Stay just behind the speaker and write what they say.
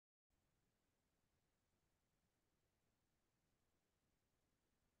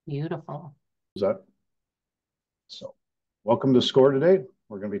Beautiful. Is that so? Welcome to SCORE today.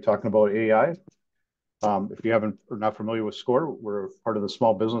 We're going to be talking about AI. If you haven't or not familiar with SCORE, we're part of the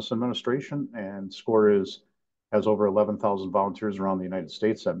Small Business Administration, and SCORE has over 11,000 volunteers around the United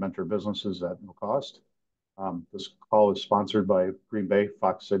States that mentor businesses at no cost. This call is sponsored by Green Bay,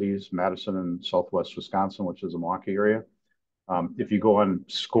 Fox Cities, Madison, and Southwest Wisconsin, which is the Milwaukee area. If you go on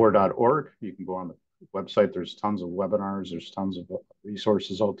score.org, you can go on the website. There's tons of webinars. There's tons of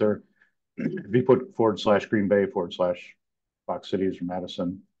resources out there. If you put /Green Bay /Fox Cities or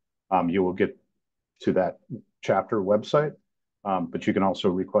Madison, you will get to that chapter website. But you can also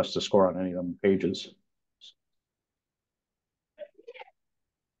request a score on any of them pages.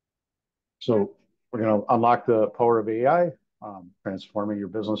 So we're going to unlock the power of AI, transforming your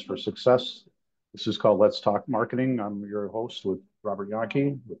business for success. This is called Let's Talk Marketing. I'm your host with Robert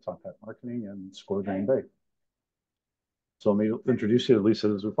Yankee with Top Hat Marketing and SCORE Green Bay. So let me introduce you to Lisa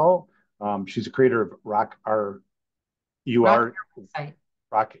Zufall. She's a creator of Rock Your Website.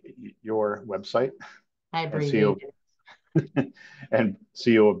 I abbreviated. And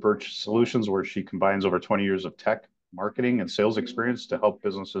CEO of Birch Solutions, where she combines over 20 years of tech, marketing, and sales experience to help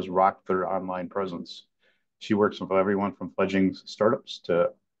businesses rock their online presence. She works with everyone from fledgling startups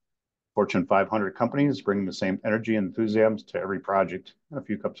to Fortune 500 companies, bringing the same energy and enthusiasm to every project and a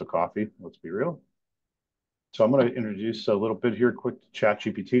few cups of coffee. Let's be real. So I'm going to introduce a little bit here quick to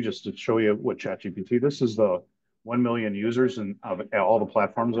ChatGPT just to show you what ChatGPT. This is the 1 million users and all the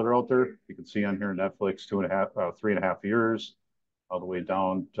platforms that are out there. You can see on here Netflix 3.5 years, all the way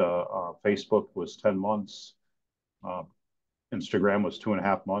down to Facebook was 10 months. Instagram was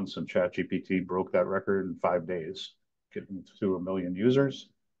 2.5 months, and ChatGPT broke that record in 5 days, getting to 1 million users.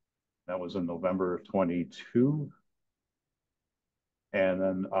 That was in November of 22. And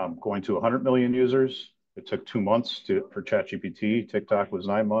then going to 100 million users. It took 2 months for ChatGPT. TikTok was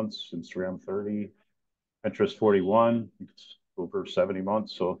 9 months, Instagram 30, Pinterest 41, it's over 70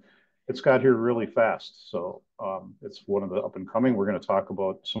 months. So it's got here really fast. So it's one of the up and coming. We're going to talk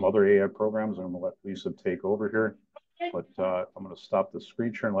about some other AI programs, and I'm going to let Lisa take over here. But I'm going to stop the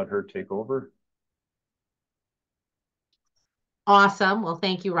screen share and let her take over. Awesome. Well,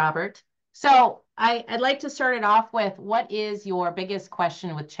 thank you, Robert. So I'd like to start it off with, what is your biggest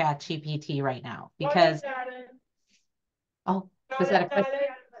question with ChatGPT right now? Because, oh, was that a question?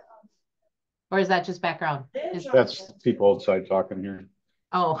 Or is that just background? That's people outside talking here.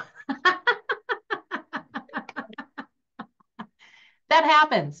 Oh. That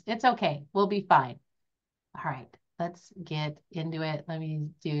happens. It's okay. We'll be fine. All right. Let's get into it. Let me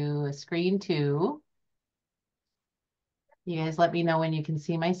do a screen 2. You guys let me know when you can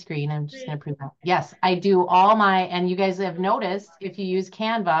see my screen. I'm just going to prove that. Yes, I do all my, and you guys have noticed if you use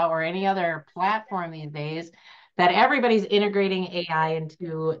Canva or any other platform these days, that everybody's integrating AI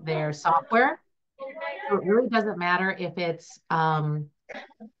into their software. So it really doesn't matter if it's Canva,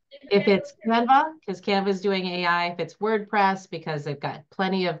 because Canva is doing AI, if it's WordPress, because they've got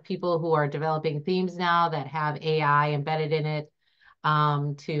plenty of people who are developing themes now that have AI embedded in it.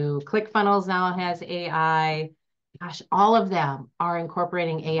 To ClickFunnels now has AI. Gosh, all of them are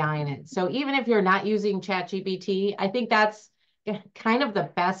incorporating AI in it. So even if you're not using ChatGPT, I think that's kind of the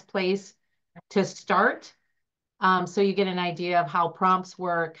best place to start. So you get an idea of how prompts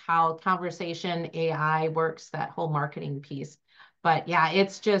work, how conversation AI works, that whole marketing piece. But yeah,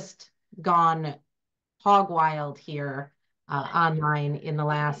 it's just gone hog wild here online in the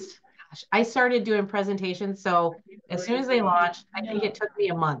last, gosh, I started doing presentations. So as soon as they launched, I think it took me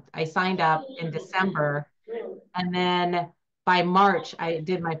a month. I signed up in December, and then by March, I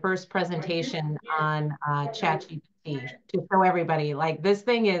did my first presentation on ChatGPT to show everybody, like, this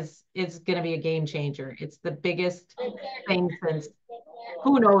thing is going to be a game changer. It's the biggest thing since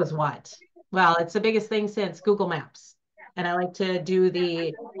who knows what. Well, it's the biggest thing since Google Maps. And I like to do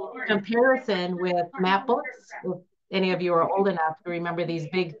the comparison with map books. If any of you are old enough to remember these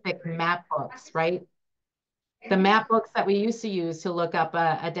big, thick map books, right? The map books that we used to use to look up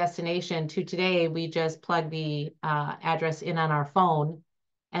a destination, to today, we just plug the address in on our phone,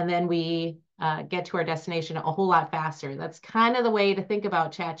 and then we get to our destination a whole lot faster. That's kind of the way to think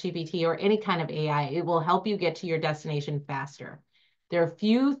about ChatGPT or any kind of AI. It will help you get to your destination faster. There are a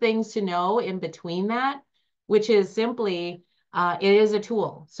few things to know in between that, which is simply, it is a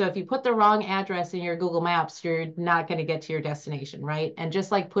tool. So if you put the wrong address in your Google Maps, you're not going to get to your destination, right? And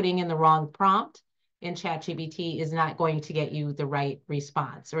just like putting in the wrong prompt in ChatGPT is not going to get you the right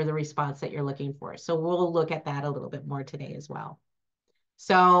response or the response that you're looking for. So we'll look at that a little bit more today as well.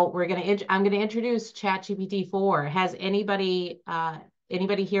 So I'm going to introduce ChatGPT 4. Has anybody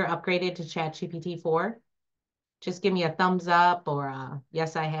here upgraded to ChatGPT 4? just give me a thumbs up or a,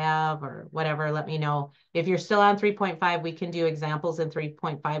 yes, I have, or whatever. Let me know. If you're still on 3.5, we can do examples in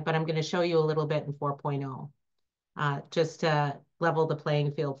 3.5, but I'm going to show you a little bit in 4.0, just to level the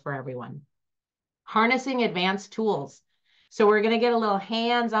playing field for everyone. Harnessing advanced tools. So we're going to get a little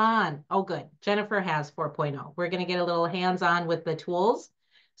hands-on. Oh, good. Jennifer has 4.0. We're going to get a little hands-on with the tools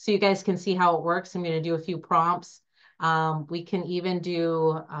so you guys can see how it works. I'm going to do a few prompts. We can even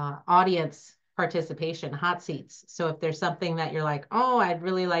do audience participation, hot seats. So if there's something that you're like, oh, I'd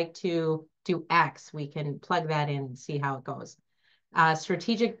really like to do X, we can plug that in and see how it goes.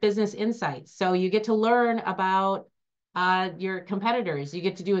 Strategic business insights. So you get to learn about your competitors. You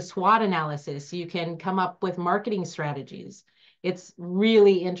get to do a SWOT analysis. You can come up with marketing strategies. It's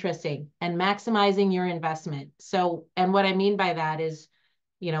really interesting and maximizing your investment. So, and what I mean by that is,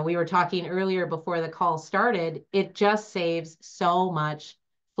 you know, we were talking earlier before the call started, it just saves so much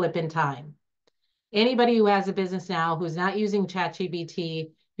flipping time. Anybody who has a business now who's not using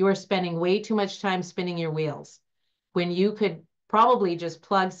ChatGPT, you are spending way too much time spinning your wheels when you could probably just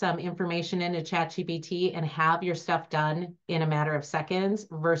plug some information into ChatGPT and have your stuff done in a matter of seconds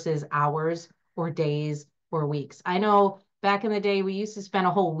versus hours or days or weeks. I know back in the day, we used to spend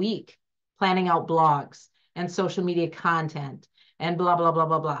a whole week planning out blogs and social media content and blah, blah, blah,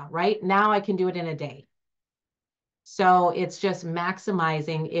 blah, blah, right? Now I can do it in a day. So it's just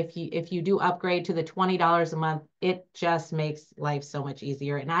maximizing. If you do upgrade to the $20 a month, it just makes life so much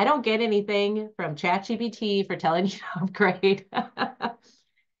easier. And I don't get anything from ChatGPT for telling you to upgrade.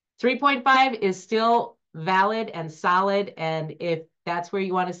 3.5 is still valid and solid. And if that's where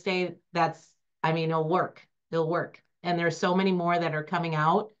you want to stay, I mean, it'll work. It'll work. And there's so many more that are coming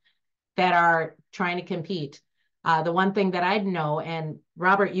out that are trying to compete. The one thing that I'd know, and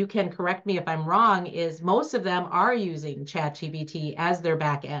Robert, you can correct me if I'm wrong, is most of them are using ChatGPT as their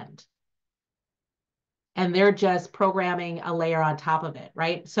back end. And they're just programming a layer on top of it,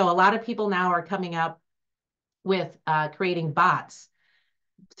 right? So a lot of people now are coming up with creating bots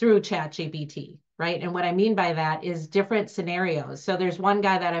through ChatGPT, right? And what I mean by that is different scenarios. So there's one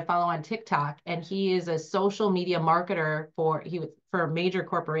guy that I follow on TikTok, and he is a social media marketer for major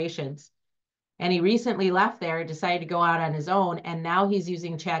corporations. And he recently left there, decided to go out on his own. And now he's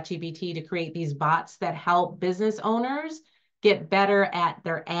using ChatGPT to create these bots that help business owners get better at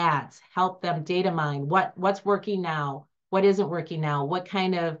their ads, help them data mine what's working now, what isn't working now, what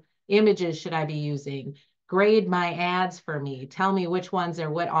kind of images should I be using, grade my ads for me, tell me which ones are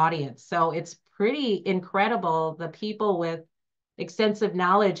what audience. So it's pretty incredible. The people with extensive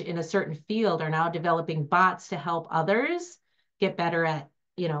knowledge in a certain field are now developing bots to help others get better at,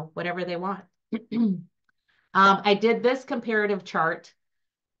 you know, whatever they want. I did this comparative chart,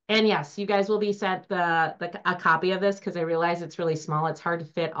 and yes, you guys will be sent a copy of this because I realize it's really small. It's hard to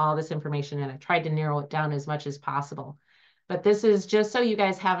fit all this information in. I tried to narrow it down as much as possible. But this is just so you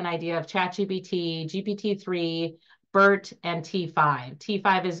guys have an idea of ChatGPT, GPT-3, BERT, and T5.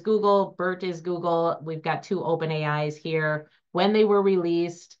 T5 is Google, BERT is Google. We've got two open AIs here, when they were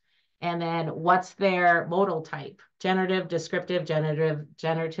released, and then what's their modal type: generative, descriptive,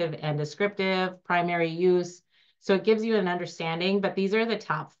 generative, and descriptive, primary use. So it gives you an understanding, but these are the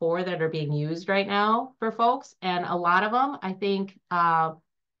top 4 that are being used right now for folks. And a lot of them, I think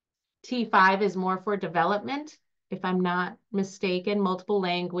T5 is more for development, if I'm not mistaken, multiple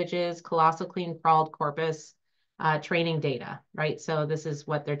languages, colossal clean crawled corpus, training data, right? So this is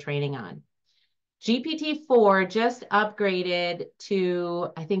what they're training on. GPT-4 just upgraded to,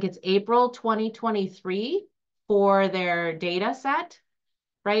 I think it's April 2023 for their data set,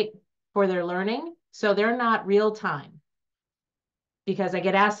 right? For their learning. So they're not real time, because I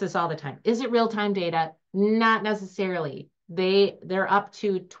get asked this all the time. Is it real-time data? Not necessarily. They're up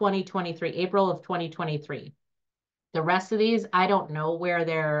to 2023, April of 2023. The rest of these, I don't know where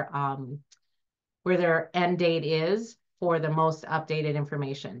their end date is for the most updated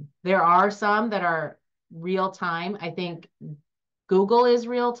information. There are some that are real time. I think Google is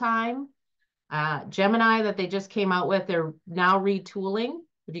real time. Gemini that they just came out with, they're now retooling.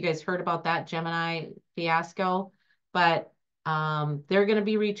 Have you guys heard about that Gemini fiasco? But they're going to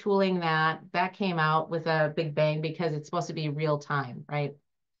be retooling that. That came out with a big bang because it's supposed to be real time, right?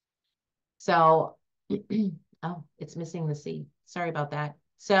 So, oh, it's missing the C. Sorry about that.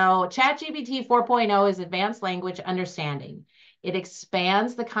 So ChatGPT 4.0 is advanced language understanding. It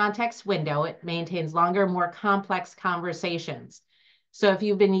expands the context window. It maintains longer, more complex conversations. So if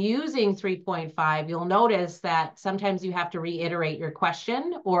you've been using 3.5, you'll notice that sometimes you have to reiterate your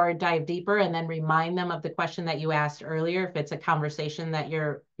question or dive deeper and then remind them of the question that you asked earlier if it's a conversation that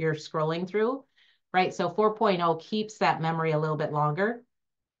you're scrolling through, right? So 4.0 keeps that memory a little bit longer.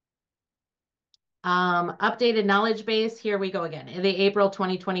 Updated knowledge base. Here we go again. In the April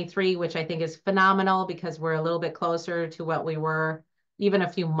 2023, which I think is phenomenal because we're a little bit closer to what we were even a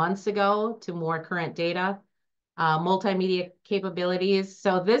few months ago to more current data. Multimedia capabilities.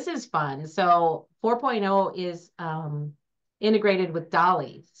 So this is fun. So 4.0 is integrated with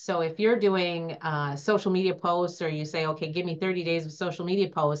DALL-E. So if you're doing social media posts, or you say, okay, give me 30 days of social media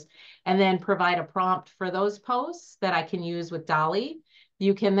posts, and then provide a prompt for those posts that I can use with DALL-E,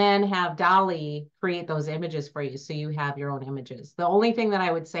 you can then have DALL-E create those images for you. So you have your own images. The only thing that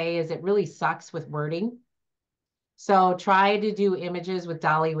I would say is it really sucks with wording. So try to do images with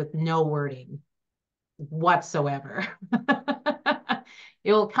DALL-E with no wording whatsoever.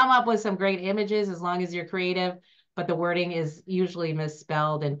 You'll come up with some great images as long as you're creative, but the wording is usually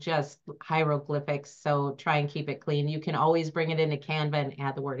misspelled and just hieroglyphics. So try and keep it clean. You can always bring it into Canva and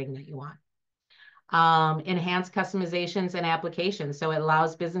add the wording that you want. Enhanced customizations and applications. So it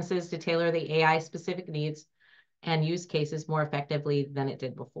allows businesses to tailor the AI specific needs and use cases more effectively than it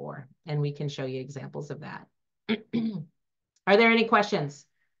did before. And we can show you examples of that. Are there any questions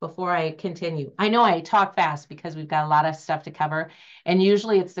before I continue? I know I talk fast because we've got a lot of stuff to cover. And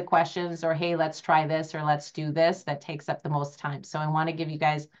usually it's the questions or, hey, let's try this or let's do this that takes up the most time. So I want to give you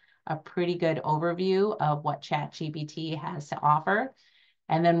guys a pretty good overview of what ChatGPT has to offer.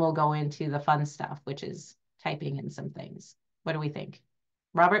 And then we'll go into the fun stuff, which is typing in some things. What do we think?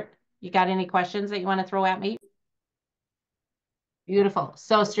 Robert, you got any questions that you want to throw at me? Beautiful.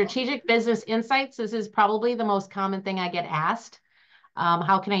 So strategic business insights, this is probably the most common thing I get asked.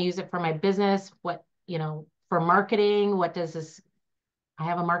 How can I use it for my business? What, for marketing, what does this, I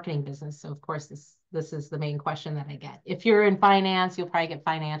have a marketing business. So of course, this is the main question that I get. If you're in finance, you'll probably get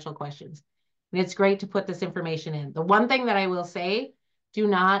financial questions. And it's great to put this information in. The one thing that I will say, do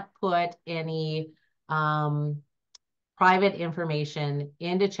not put any private information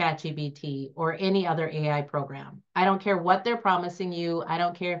into ChatGPT or any other AI program. I don't care what they're promising you. I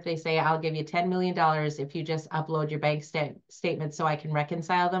don't care if they say, I'll give you $10 million if you just upload your bank statement so I can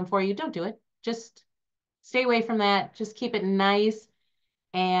reconcile them for you. Don't do it. Just stay away from that. Just keep it nice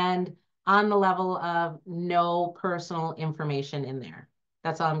and on the level of no personal information in there.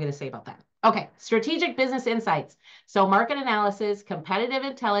 That's all I'm going to say about that. Okay, strategic business insights. So market analysis, competitive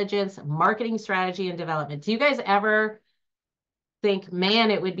intelligence, marketing strategy, and development. Do you guys ever think, man,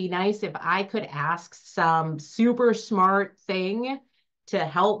 it would be nice if I could ask some super smart thing to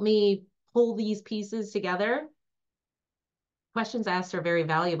help me pull these pieces together? Questions asked are very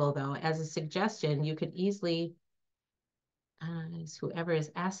valuable, though. As a suggestion, you could easily whoever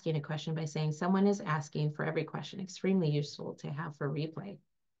is asking a question by saying someone is asking for every question. Extremely useful to have for replay.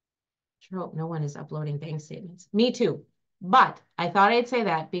 Sure hope no one is uploading bank statements. Me too. But I thought I'd say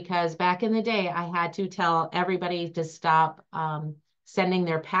that because back in the day, I had to tell everybody to stop sending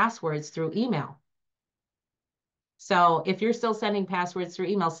their passwords through email. So if you're still sending passwords through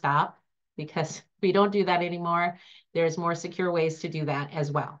email, stop, because we don't do that anymore. There's more secure ways to do that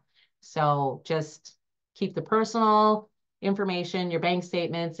as well. So just keep the personal information, your bank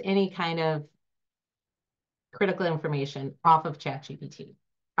statements, any kind of critical information off of ChatGPT.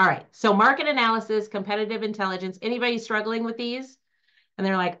 All right, so market analysis, competitive intelligence. Anybody struggling with these? And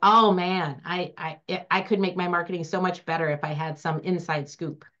they're like, oh man, I could make my marketing so much better if I had some inside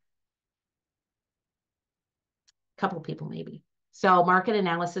scoop. A couple people maybe. So market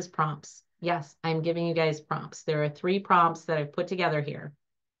analysis prompts. Yes, I'm giving you guys prompts. There are 3 prompts that I've put together here.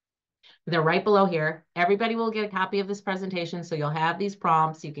 They're right below here. Everybody will get a copy of this presentation, so you'll have these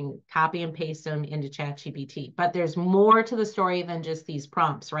prompts. You can copy and paste them into ChatGPT. But there's more to the story than just these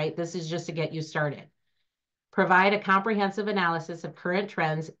prompts, right? This is just to get you started. Provide a comprehensive analysis of current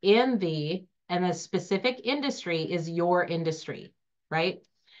trends in and the specific industry is your industry, right?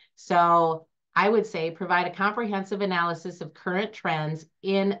 So I would say provide a comprehensive analysis of current trends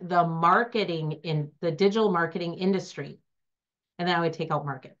in the digital marketing industry. And then I would take out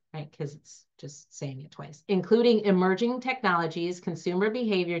market, right? Because it's just saying it twice, including emerging technologies, consumer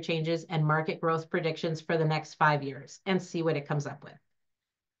behavior changes, and market growth predictions for the next 5 years, and see what it comes up with.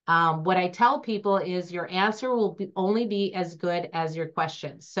 What I tell people is your answer will only be as good as your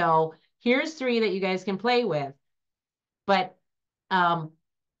questions. So here's 3 that you guys can play with. But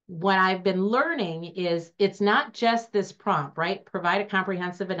what I've been learning is it's not just this prompt, right? Provide a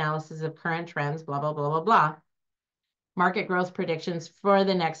comprehensive analysis of current trends, blah, blah, blah, blah, blah. Market growth predictions for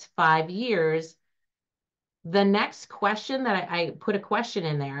the next 5 years. The next question that I put a question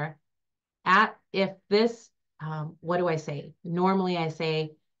in there if this, what do I say? Normally I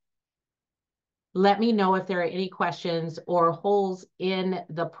say, let me know if there are any questions or holes in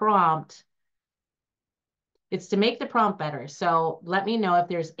the prompt It's to make the prompt better. So let me know if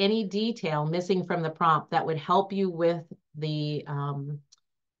there's any detail missing from the prompt that would help you with the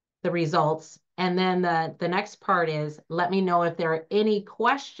results. And then the next part is, let me know if there are any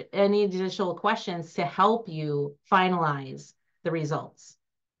additional questions to help you finalize the results,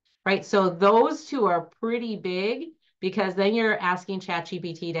 right? So those two are pretty big, because then you're asking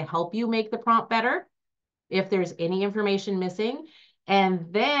ChatGPT to help you make the prompt better if there's any information missing.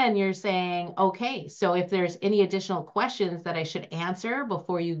 And then you're saying, okay, so if there's any additional questions that I should answer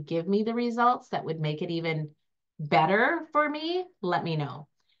before you give me the results that would make it even better for me, let me know.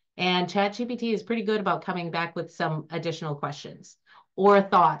 And ChatGPT is pretty good about coming back with some additional questions or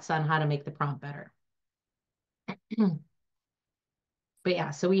thoughts on how to make the prompt better. But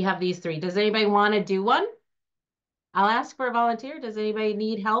yeah, so we have these three. Does anybody want to do one? I'll ask for a volunteer. Does anybody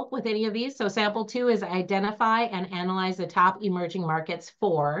need help with any of these? So sample 2 is identify and analyze the top emerging markets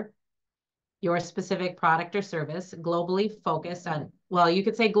for your specific product or service, globally focused on, well, you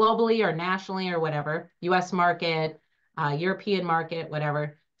could say globally or nationally or whatever, US market, European market,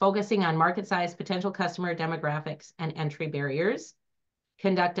 whatever, focusing on market size, potential customer demographics, and entry barriers.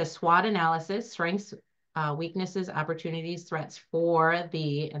 Conduct a SWOT analysis, strengths, weaknesses, opportunities, threats for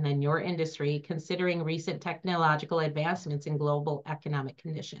and then your industry, considering recent technological advancements in global economic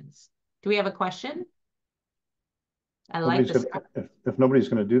conditions. Do we have a question? I like this. If nobody's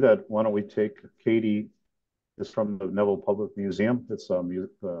going to do that, why don't we take Katie? Is from the Neville Public Museum. It's a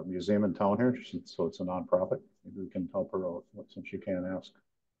museum in town here, so it's a nonprofit. Maybe we can help her out since she can't ask.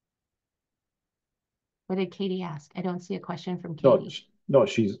 What did Katie ask? I don't see a question from Katie. No,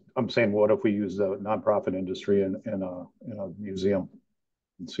 I'm saying, what if we use the nonprofit industry in a museum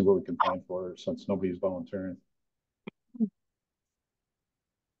and see what we can find for her, since nobody's volunteering.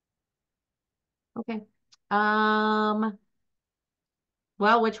 Okay. Well,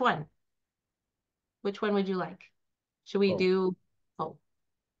 which one? Which one would you like? Should we do? Oh.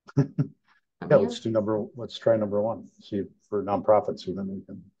 Yeah, let's try number 1. See for nonprofits, so then we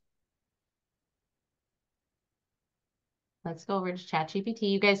can. Let's go over to ChatGPT.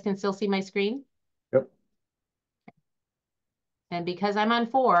 You guys can still see my screen? Yep. And because I'm on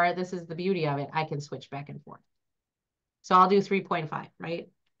 4, this is the beauty of it. I can switch back and forth. So I'll do 3.5, right?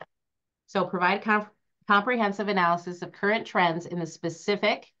 So provide comprehensive analysis of current trends in the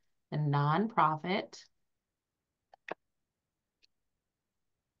specific and nonprofit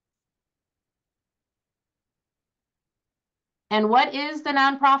and what is the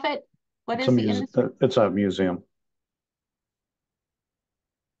nonprofit? What is the industry? It's a museum.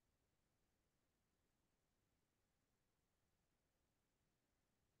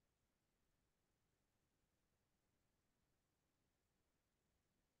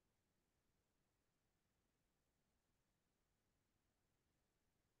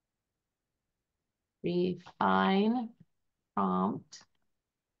 Refine prompt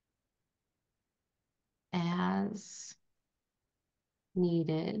as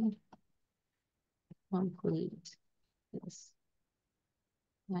needed. Complete this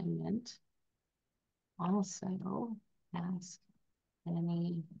assignment. Also ask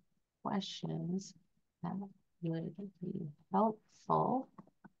any questions that would be helpful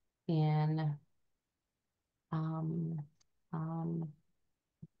in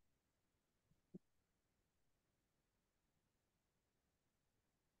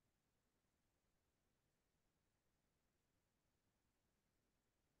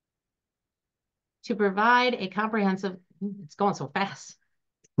to provide a comprehensive, it's going so fast,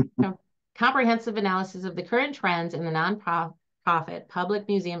 comprehensive analysis of the current trends in the nonprofit public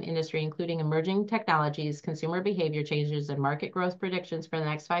museum industry, including emerging technologies, consumer behavior changes, and market growth predictions for the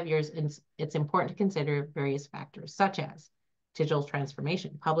next 5 years. And it's important to consider various factors, such as digital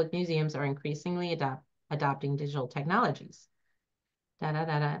transformation. Public museums are increasingly adopting digital technologies.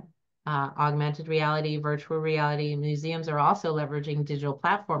 Augmented reality, virtual reality. Museums are also leveraging digital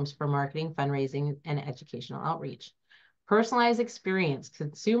platforms for marketing, fundraising, and educational outreach. Personalized experience.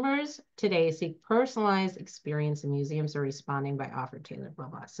 Consumers today seek personalized experience, and museums are responding by offering tailored, blah,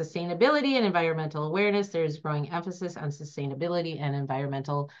 blah. Sustainability and environmental awareness. There's growing emphasis on sustainability and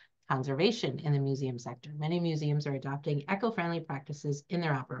environmental conservation in the museum sector. Many museums are adopting eco-friendly practices in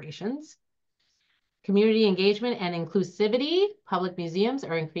their operations. Community engagement and inclusivity. Public museums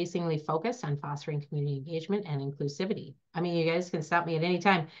are increasingly focused on fostering community engagement and inclusivity. I mean, you guys can stop me at any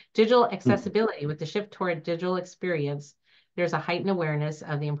time. Digital accessibility. With the shift toward digital experience, there's a heightened awareness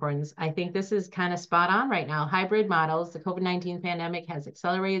of the importance. I think this is kind of spot on right now. Hybrid models. The COVID-19 pandemic has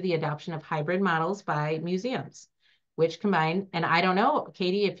accelerated the adoption of hybrid models by museums, which combine, and I don't know,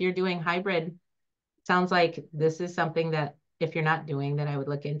 Katie, if you're doing hybrid, sounds like this is something that if you're not doing that, I would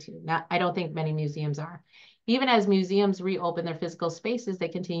look into. I don't think many museums are. Even as museums reopen their physical spaces, they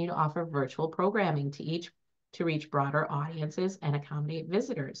continue to offer virtual programming to reach broader audiences and accommodate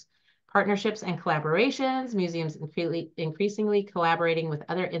visitors. Partnerships and collaborations, museums increasingly collaborating with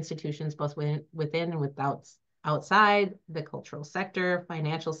other institutions, both within and without outside the cultural sector.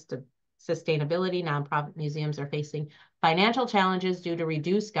 Financial sustainability, nonprofit museums are facing financial challenges due to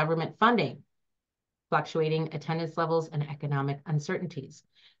reduced government funding, fluctuating attendance levels, and economic uncertainties.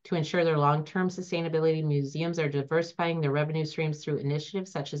 To ensure their long-term sustainability, museums are diversifying their revenue streams through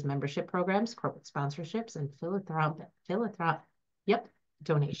initiatives such as membership programs, corporate sponsorships, and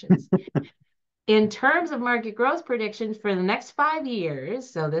donations. In terms of market growth predictions for the next 5 years,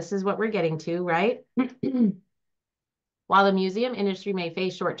 so this is what we're getting to, right? While the museum industry may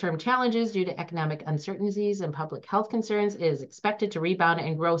face short-term challenges due to economic uncertainties and public health concerns, it is expected to rebound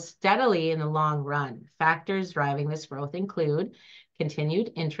and grow steadily in the long run. Factors driving this growth include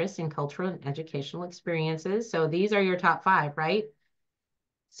continued interest in cultural and educational experiences. So these are your top 5, right?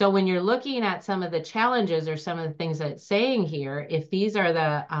 So when you're looking at some of the challenges or some of the things that it's saying here, if these are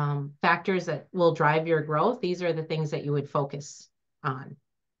the factors that will drive your growth, these are the things that you would focus on.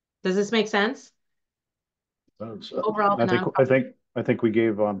 Does this make sense? Overall, I think we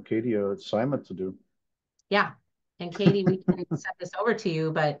gave Katie an assignment to do. Yeah. And Katie, we can send this over to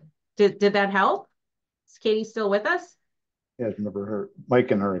you, but did that help? Is Katie still with us? Yeah, I've never heard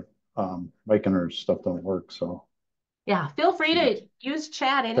Mike and her stuff don't work. So yeah, feel free to use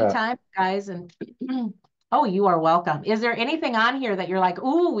chat anytime, guys. And oh, you are welcome. Is there anything on here that you're like,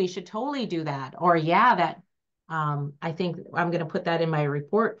 ooh, we should totally do that? Or yeah, that I think I'm gonna put that in my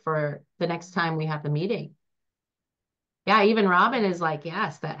report for the next time we have the meeting. Yeah, even Robin is like,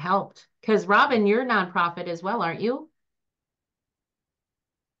 yes, that helped. Because Robin, you're nonprofit as well, aren't you?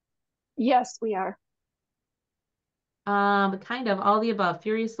 Yes, we are. Kind of all the above,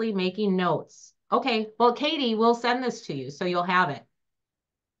 furiously making notes. Okay, well, Katie, we'll send this to you so you'll have it.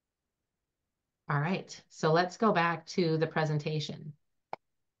 All right, so let's go back to the presentation.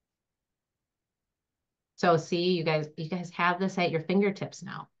 So see, you guys have this at your fingertips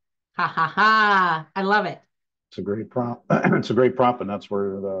now. Ha ha ha, I love it. It's a great prompt. It's a great prompt, and that's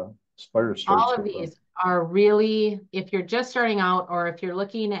where the Spire starts. All of these are really, if you're just starting out or if you're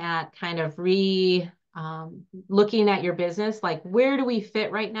looking at kind of looking at your business, like where do we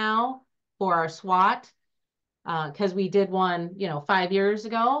fit right now for our SWOT? Because we did one, 5 years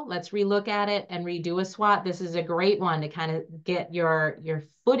ago. Let's relook at it and redo a SWOT. This is a great one to kind of get your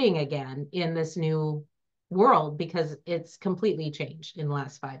footing again in this new world because it's completely changed in the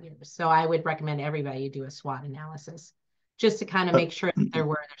last 5 years. So I would recommend everybody do a SWOT analysis just to kind of make sure that they're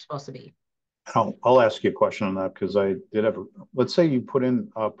where they're supposed to be. I'll ask you a question on that because I did have, let's say you put in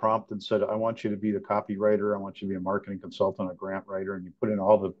a prompt and said, I want you to be the copywriter, I want you to be a marketing consultant, a grant writer, and you put in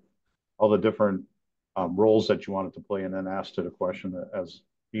all the different roles that you wanted to play and then asked it a question as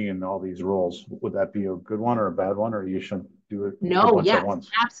being in all these roles. Would that be a good one or a bad one, or you shouldn't do it at once?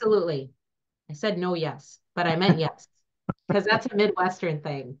 Absolutely. I said no, yes, but I meant yes, because that's a Midwestern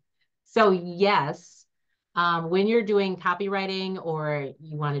thing. So yes, when you're doing copywriting or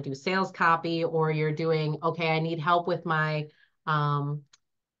you want to do sales copy or you're doing, okay, I need help with my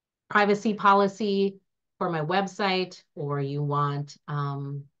privacy policy for my website, or you want,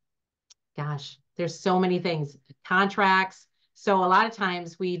 gosh, there's so many things, contracts. So a lot of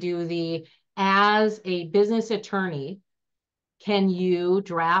times we do as a business attorney, can you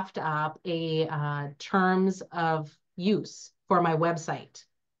draft up a terms of use for my website?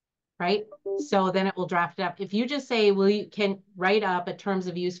 Right? So then it will draft it up. If you just say, can write up a terms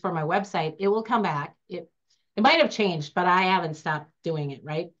of use for my website, it will come back. It might have changed, but I haven't stopped doing it,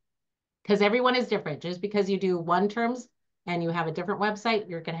 right? Because everyone is different. Just because you do one terms and you have a different website,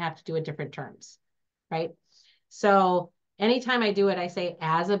 you're going to have to do a different terms, right? So anytime I do it, I say,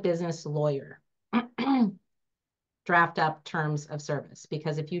 as a business lawyer, draft up terms of service.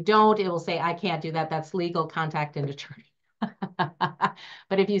 Because if you don't, it will say, I can't do that. That's legal, contact an attorney.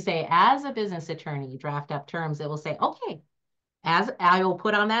 But if you say, as a business attorney, draft up terms, it will say, okay, as I will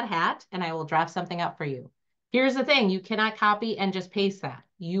put on that hat and I will draft something up for you. Here's the thing, you cannot copy and just paste that.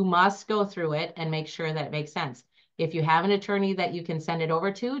 You must go through it and make sure that it makes sense. If you have an attorney that you can send it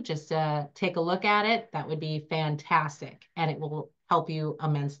over to, just take a look at it, that would be fantastic. And it will help you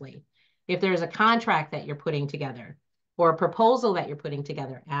immensely. If there's a contract that you're putting together or a proposal that you're putting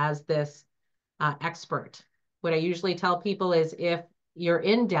together as this expert, what I usually tell people is if you're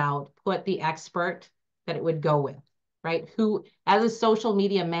in doubt, put the expert that it would go with, right? Who, as a social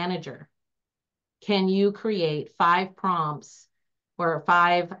media manager, can you create 5 prompts or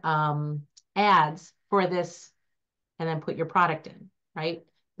 5 ads for this and then put your product in, right?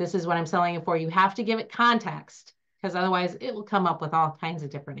 This is what I'm selling it for. You have to give it context because otherwise it will come up with all kinds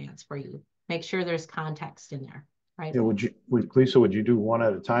of different ads for you. Make sure there's context in there, right? Yeah, Lisa, would you do one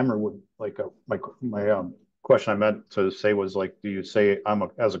at a time, or would like my question I meant to say was like, do you say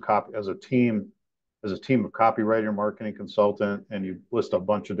as a team of copywriter, marketing consultant, and you list a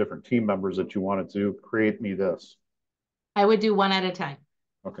bunch of different team members that you wanted to create me this? I would do one at a time.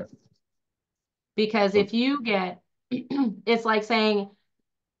 Okay. Because if you get, it's like saying,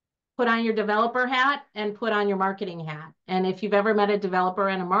 put on your developer hat and put on your marketing hat. And if you've ever met a developer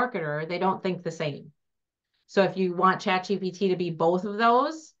and a marketer, they don't think the same. So if you want ChatGPT to be both of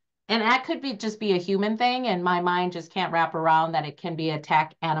those, and that could be just be a human thing, and my mind just can't wrap around that it can be a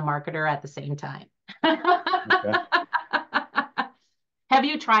tech and a marketer at the same time. Okay. Have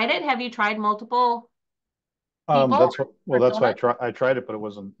you tried it? Have you tried multiple people? That's why I tried it, but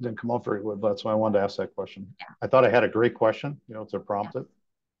didn't come out very well. That's why I wanted to ask that question. Yeah. I thought I had a great question, to prompt it.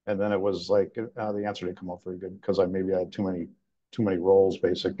 And then it was like, the answer didn't come out very good because I had too many roles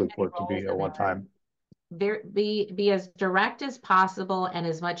basically for it to be at one time. Be as direct as possible and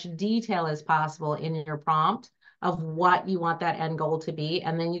as much detail as possible in your prompt of what you want that end goal to be.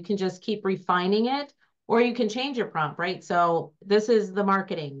 And then you can just keep refining it, or you can change your prompt, right? So this is the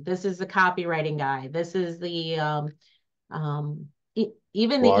marketing, this is the copywriting guy, this is the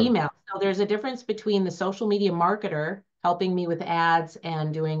even Blog. the email. So there's a difference between the social media marketer helping me with ads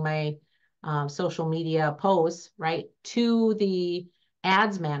and doing my social media posts, right, to the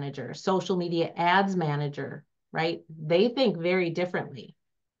ads manager, social media ads manager, right? They think very differently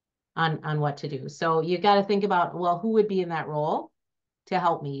on what to do. So you got to think about, well, who would be in that role to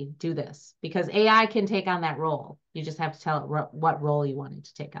help me do this? Because AI can take on that role. You just have to tell it what role you want it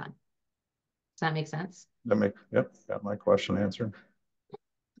to take on. Does that make sense? Yep, got my question answered.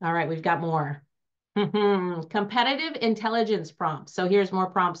 All right, we've got more. Competitive intelligence prompts. So here's more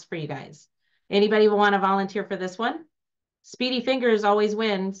prompts for you guys. Anybody want to volunteer for this one? Speedy fingers always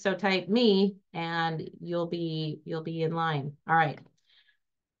win, so type me and you'll be in line. All right.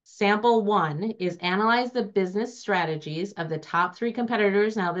 Sample 1 is analyze the business strategies of the top 3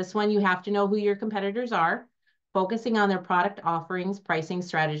 competitors. Now this one, you have to know who your competitors are, focusing on their product offerings, pricing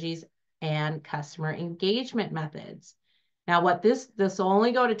strategies, and customer engagement methods. Now what this will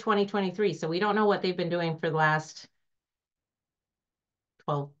only go to 2023, so we don't know what they've been doing for the last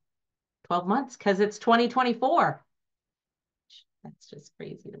 12 months because it's 2024. That's just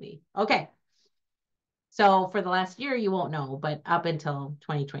crazy to me. Okay. So for the last year, you won't know, but up until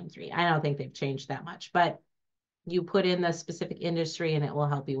 2023, I don't think they've changed that much, but you put in the specific industry and it will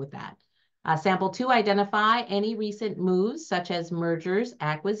help you with that. Sample 2, identify any recent moves such as mergers,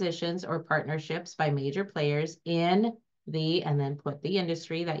 acquisitions, or partnerships by major players in and then put the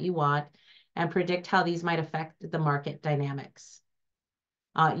industry that you want and predict how these might affect the market dynamics.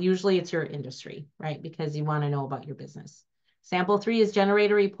 Usually it's your industry, right? Because you want to know about your business. Sample 3 is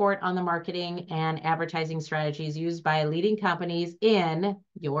generate a report on the marketing and advertising strategies used by leading companies in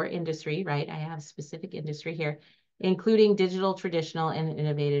your industry, right? I have specific industry here, including digital, traditional, and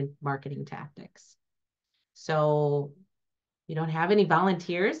innovative marketing tactics. So you don't have any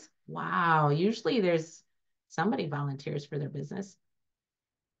volunteers? Wow, usually there's somebody volunteers for their business.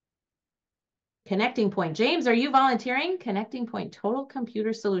 Connecting Point. James, are you volunteering? Connecting Point Total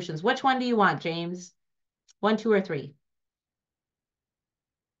Computer Solutions. Which one do you want, James? 1, 2, or 3?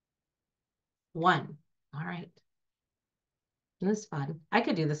 1. All right. This is fun. I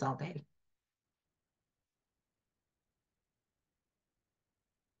could do this all day.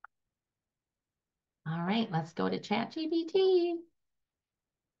 All right, let's go to ChatGPT.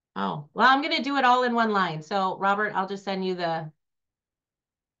 Oh, well, I'm going to do it all in one line. So, Robert, I'll just send you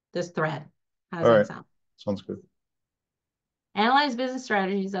this thread. How does that sound? Sounds good. Analyze business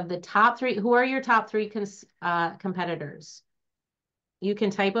strategies of the top 3. Who are your top 3 competitors? You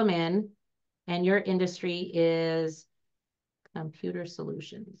can type them in, and your industry is computer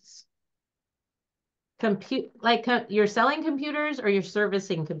solutions. You're selling computers or you're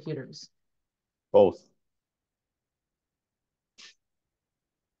servicing computers? Both.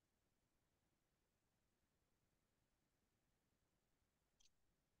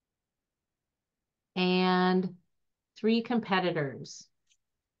 And 3 competitors.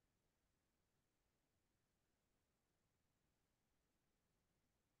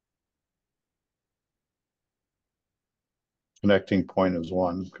 Connecting Point is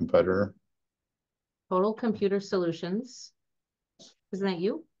 1 competitor. Total Computer Solutions. Isn't that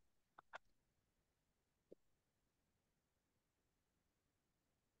you?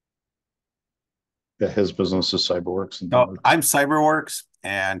 Yeah, his business is CyberWorks. No, I'm CyberWorks,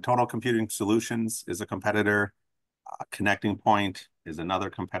 and Total Computing Solutions is a competitor. Connecting Point is another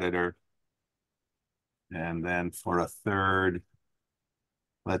competitor. And then for a third,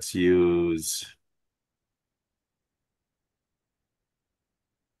 let's use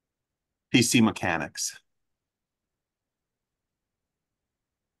PC Mechanics.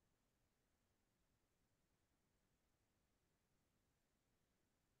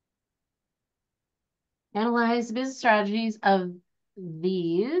 Analyze business strategies of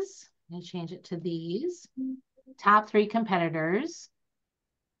these. I'm going to change it to these. Top 3 competitors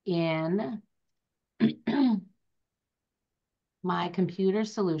in my computer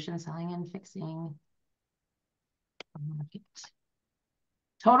solution selling and fixing market.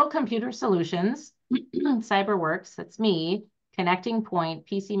 Total Computer Solutions, CyberWorks, that's me, Connecting Point,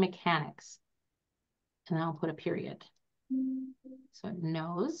 PC Mechanics. And then I'll put a period. So it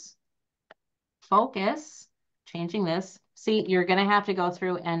knows. Focus, changing this. See, you're going to have to go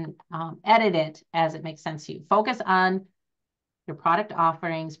through and edit it as it makes sense to you. Focus on your product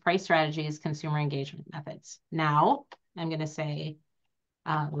offerings, price strategies, consumer engagement methods. Now, I'm going to say,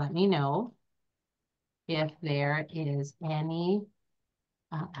 let me know if there is any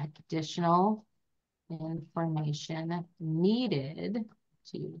additional information needed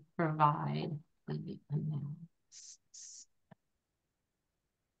to provide the analysis.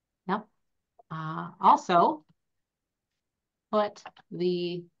 Yep. Also, put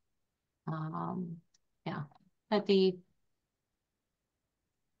the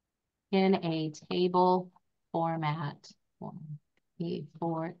in a table format for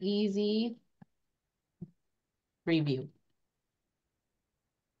easy review.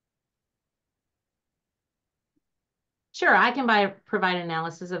 Sure, I can provide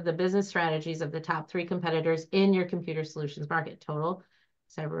analysis of the business strategies of the top 3 competitors in your computer solutions market. Total,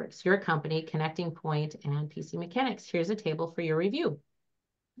 CyberWorks, your company, Connecting Point, and PC Mechanics. Here's a table for your review.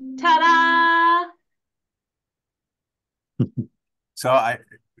 Ta-da! So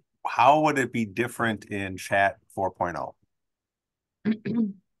how would it be different in Chat 4.0? Let's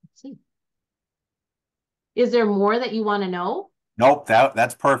see. Is there more that you want to know? Nope,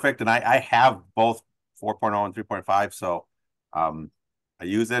 that's perfect. And I have both 4.0 and 3.5, so I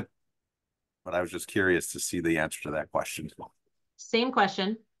use it, but I was just curious to see the answer to that question. Same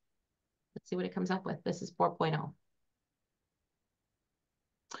question. Let's see what it comes up with. This is 4.0.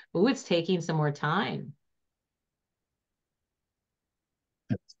 Ooh, it's taking some more time.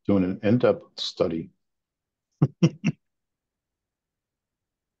 It's doing an in-depth study.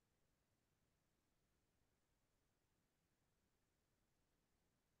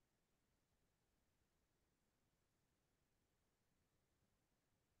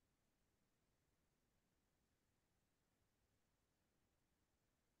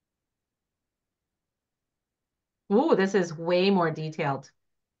 Ooh, this is way more detailed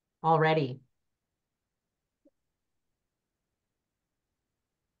already.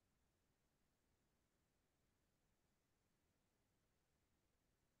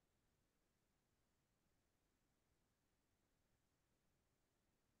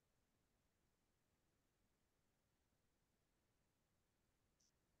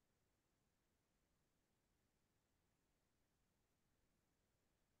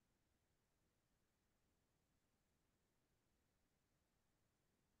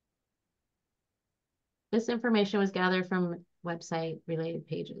 This information was gathered from website related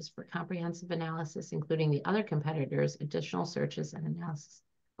pages for comprehensive analysis, including the other competitors, additional searches and analysis.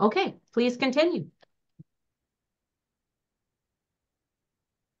 Okay, please continue.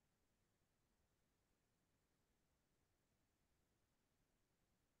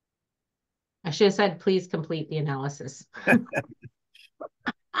 I should have said, please complete the analysis.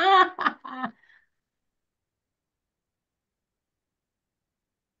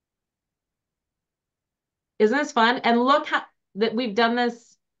 Isn't this fun? And look how that we've done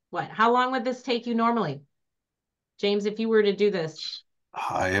this. What? How long would this take you normally? James, if you were to do this?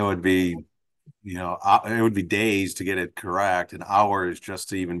 It would be, it would be days to get it correct and hours just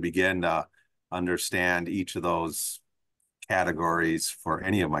to even begin to understand each of those categories for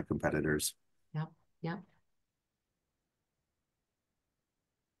any of my competitors. Yep, yep.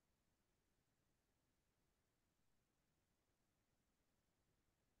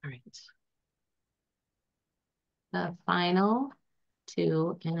 All right. The final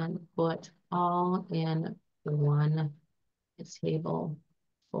 2 and put all in one table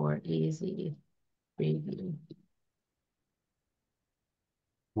for easy review.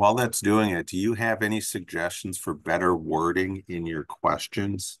 While that's doing it, do you have any suggestions for better wording in your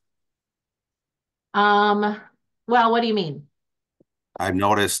questions? Well, what do you mean? I've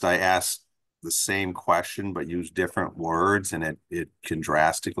noticed I asked the same question but use different words, and it can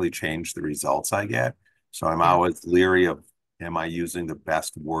drastically change the results I get. So I'm always leery of am I using the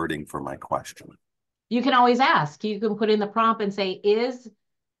best wording for my question? You can always ask. You can put in the prompt and say, is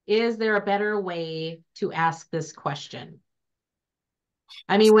there a better way to ask this question?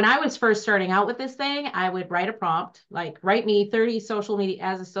 I mean, when I was first starting out with this thing, I would write a prompt, like write me 30 social media,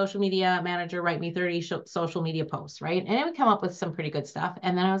 as a social media manager, write me 30 social media posts, right? And it would come up with some pretty good stuff.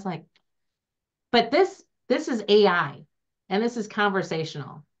 And then I was like, but this is AI and this is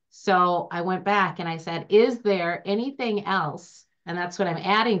conversational. So I went back and I said, is there anything else? And that's what I'm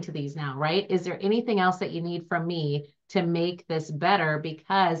adding to these now, right? Is there anything else that you need from me to make this better?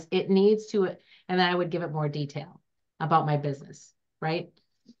 Because it needs to, and then I would give it more detail about my business, right?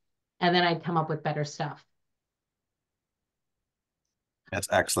 And then I'd come up with better stuff. That's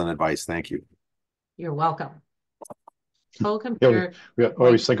excellent advice. Thank you. You're welcome. Total computer. We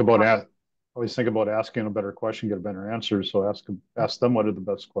always think about asking a better question, get a better answer. So ask them what are the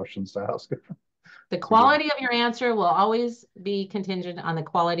best questions to ask. The quality of your answer will always be contingent on the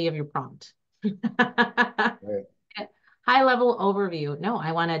quality of your prompt. Right. High level overview. No,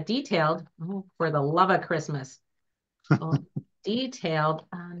 I want a detailed, for the love of Christmas, detailed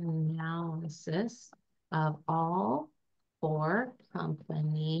analysis of all 4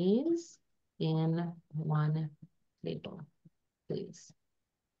 companies in one table, please.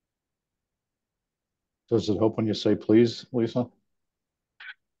 Does it help when you say please, Lisa?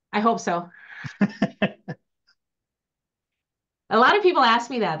 I hope so. A lot of people ask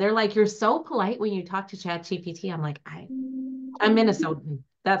me that. They're like, you're so polite when you talk to ChatGPT. I'm like, I'm Minnesotan.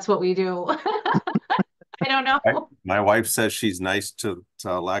 That's what we do. I don't know. My wife says she's nice to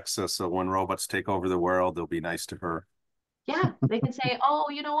Alexa, so when robots take over the world, they'll be nice to her. Yeah, they can say, oh,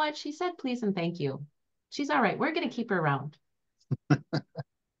 you know what? She said please and thank you. She's all right. We're going to keep her around.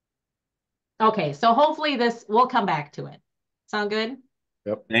 Okay, so hopefully we'll come back to it. Sound good?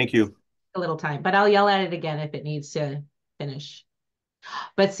 Yep. Thank you. A little time, but I'll yell at it again if it needs to finish.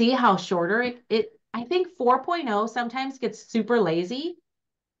 But see how shorter I think 4.0 sometimes gets super lazy.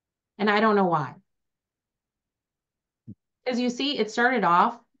 And I don't know why. As you see, it started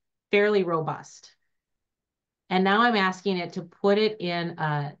off fairly robust. And now I'm asking it to put it in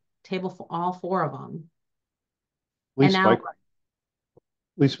a table for all 4 of them. And now, At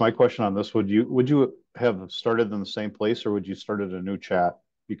least my question on this, would you have started in the same place or would you started a new chat?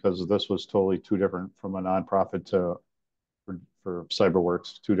 Because this was totally 2 different from a nonprofit to for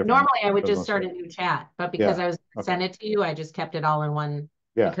CyberWorks, 2 different. normally I would just start a new chat, but because I was send it to you, I just kept it all in one.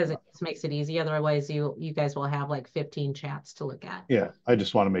 Yeah. Because it just makes it easy. Otherwise, you guys will have like 15 chats to look at. Yeah, I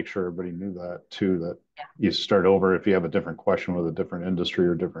just want to make sure everybody knew that too, that you start over if you have a different question with a different industry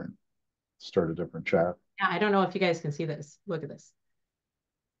or start a different chat. Yeah, I don't know if you guys can see this. Look at this.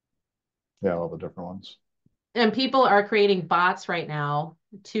 Yeah, all the different ones. And people are creating bots right now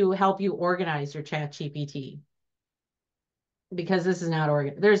to help you organize your ChatGPT. Because this is not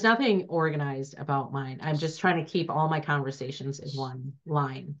organized. There's nothing organized about mine. I'm just trying to keep all my conversations in one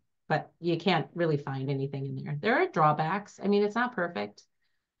line, but you can't really find anything in there. There are drawbacks. I mean, it's not perfect,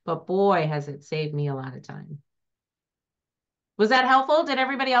 but boy, has it saved me a lot of time. Was that helpful? Did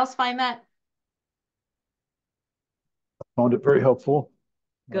everybody else find that? Found it very helpful.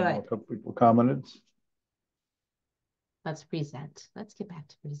 Good. A couple people commented. Let's present. Let's get back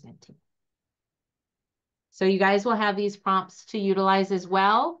to presenting. So you guys will have these prompts to utilize as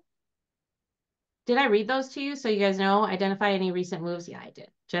well. Did I read those to you so you guys know? Identify any recent moves? Yeah, I did.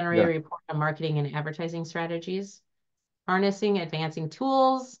 Generate a report on marketing and advertising strategies. Harnessing advancing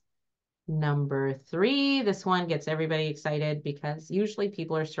tools. Number 3, this one gets everybody excited because usually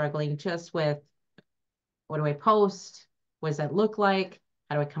people are struggling just with, what do I post? What does that look like?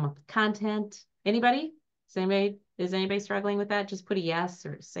 How do I come up with content? Anybody? Is anybody struggling with that? Just put a yes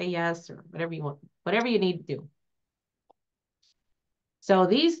or say yes or whatever you want, whatever you need to do. So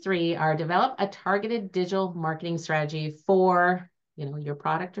these 3 are develop a targeted digital marketing strategy for, your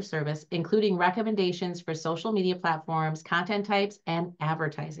product or service, including recommendations for social media platforms, content types, and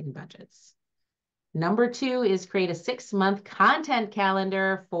advertising budgets. Number 2 is create a 6-month content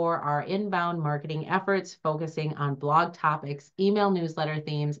calendar for our inbound marketing efforts, focusing on blog topics, email newsletter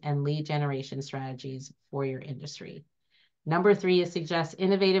themes, and lead generation strategies for your industry. Number 3 is suggest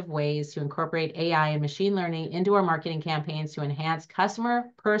innovative ways to incorporate AI and machine learning into our marketing campaigns to enhance customer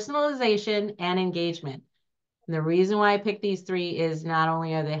personalization and engagement. And the reason why I picked these 3 is not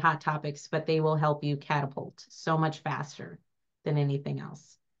only are they hot topics, but they will help you catapult so much faster than anything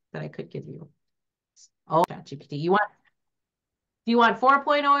else that I could give you. Oh, ChatGPT. Do you want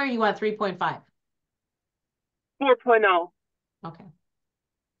 4.0 or you want 3.5? 4.0. Okay.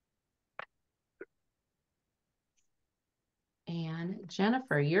 And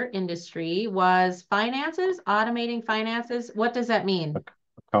Jennifer, your industry was finances, automating finances. What does that mean?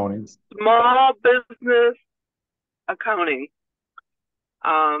 Accounting. Small business accounting.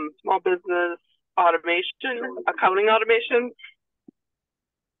 Small business automation, accounting automation.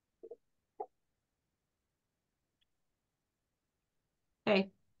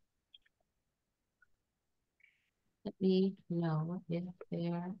 Okay. Let me know if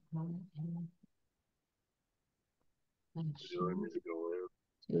there are any questions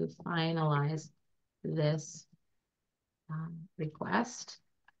to finalize this request.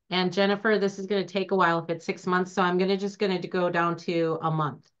 And Jennifer, this is going to take a while if it's 6 months, so I'm just going to go down to a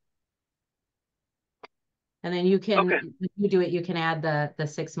month. And then you can, Okay. if you do it, you can add the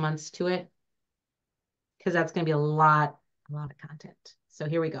 6 months to it, because that's going to be a lot of content. So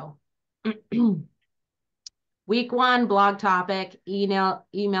here we go. Week 1, blog topic, email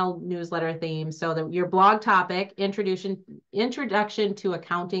newsletter theme. So your blog topic, introduction to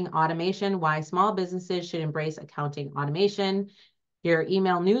accounting automation, why small businesses should embrace accounting automation. Your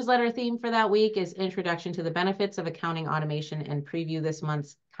email newsletter theme for that week is introduction to the benefits of accounting automation and preview this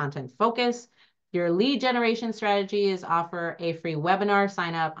month's content focus. Your lead generation strategy is offer a free webinar,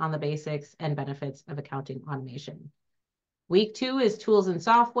 sign up on the basics and benefits of accounting automation. Week 2 is tools and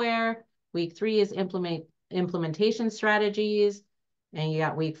software. Week 3 is implementation strategies. And you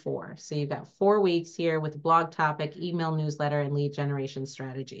got week 4. So you've got 4 weeks here with blog topic, email newsletter, and lead generation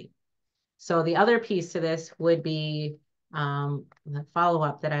strategy. So the other piece to this would be the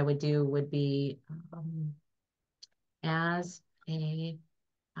follow-up that I would do would be as a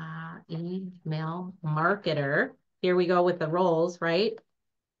email marketer. Here we go with the roles, right?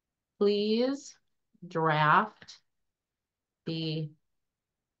 Please draft the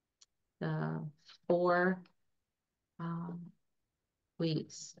 4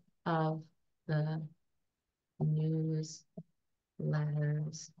 weeks of the newsletters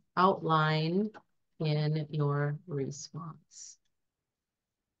outlined in your response.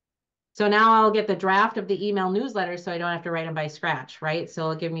 So now I'll get the draft of the email newsletter so I don't have to write them by scratch, right? So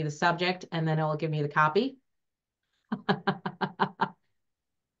it'll give me the subject and then it'll give me the copy.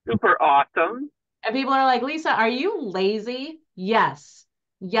 Super awesome. And people are like, Lisa, are you lazy? Yes.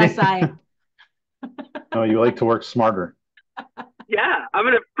 Yes, I am. No, you like to work smarter. Yeah, I'm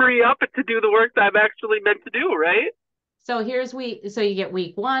going to free up to do the work that I'm actually meant to do, right? So you get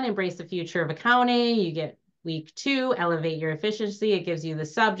week 1, embrace the future of accounting. You get week 2, elevate your efficiency. It gives you the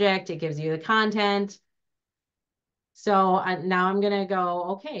subject. It gives you the content. So now I'm going to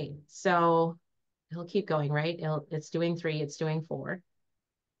go, okay, so it'll keep going, right? It's doing 3, it's doing 4.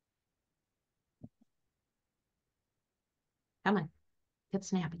 Come on, get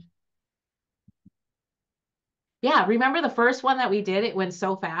snappy. Yeah, remember the first one that we did? It went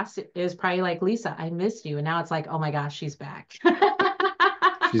so fast. It was probably like, Lisa, I missed you. And now it's like, oh my gosh, she's back.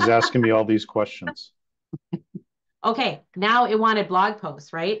 She's asking me all these questions. Okay, now it wanted blog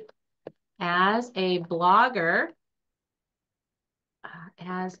posts, right? As a blogger,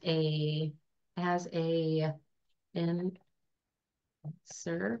 as a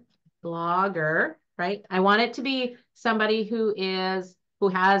insert blogger, right? I want it to be somebody who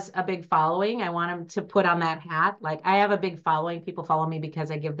has a big following. I want them to put on that hat. Like, I have a big following. People follow me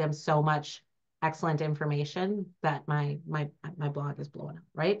because I give them so much excellent information that my blog is blowing up,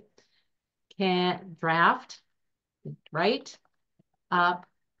 right? Can draft, right? Up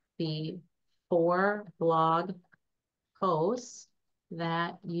the 4 blog posts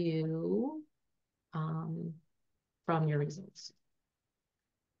that you from your results.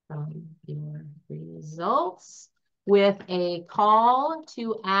 From your results with a call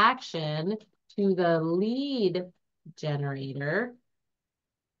to action to the lead generator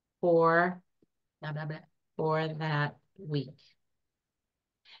for that week.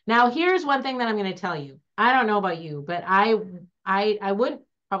 Now, here's one thing that I'm going to tell you. I don't know about you, but I would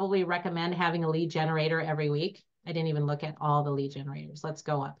probably recommend having a lead generator every week. I didn't even look at all the lead generators. Let's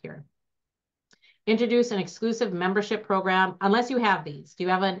go up here. Introduce an exclusive membership program, unless you have these. Do you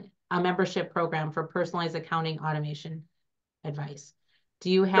have a membership program for personalized accounting automation advice?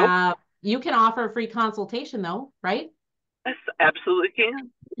 Do you have, nope. You can offer a free consultation though, right? Yes, absolutely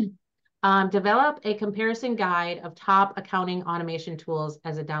can. Develop a comparison guide of top accounting automation tools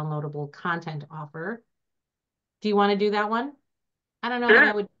as a downloadable content offer. Do you want to do that one? I don't know that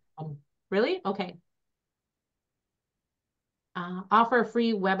I would. Really? Okay. Offer a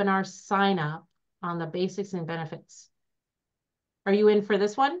free webinar sign up on the basics and benefits. Are you in for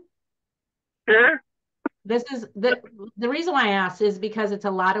this one? Sure. This is the reason why I asked is because it's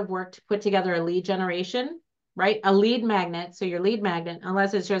a lot of work to put together a lead generation, right? A lead magnet. So your lead magnet,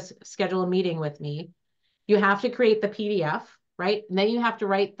 unless it's just schedule a meeting with me, you have to create the PDF, right? And then you have to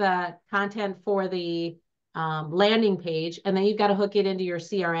write the content for the landing page, and then you've got to hook it into your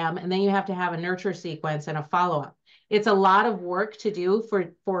CRM, and then you have to have a nurture sequence and a follow-up. It's a lot of work to do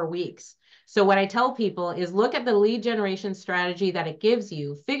for 4 weeks. So what I tell people is look at the lead generation strategy that it gives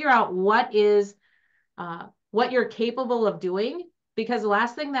you, figure out what you're capable of doing, because the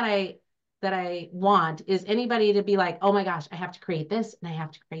last thing that I want is anybody to be like, oh my gosh, I have to create this, and I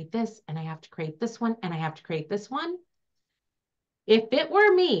have to create this, and I have to create this one, and I have to create this one. If it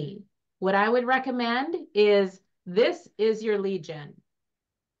were me, what I would recommend is this is your lead gen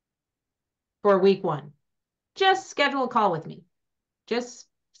for week 1. Just schedule a call with me. Just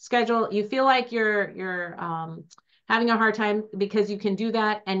schedule. You feel like you're having a hard time, because you can do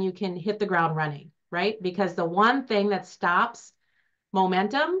that and you can hit the ground running, right? Because the one thing that stops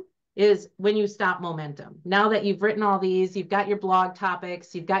momentum is when you stop momentum. Now that you've written all these, you've got your blog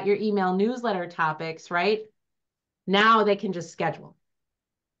topics, you've got your email newsletter topics, right? Now they can just schedule.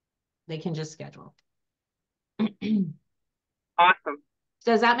 They can just schedule. Awesome.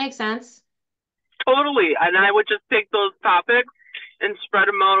 Does that make sense? Totally. And I would just take those topics and spread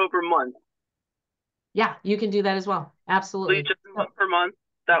them out over months. Yeah, you can do that as well. Absolutely. Lead gen per month.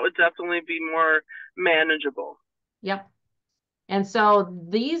 That would definitely be more manageable. Yep. And so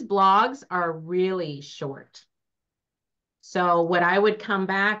these blogs are really short. So what I would come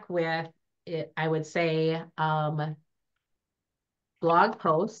back with, I would say blog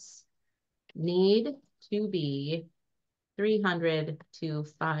posts need to be 300 to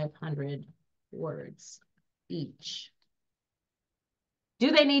 500 words each.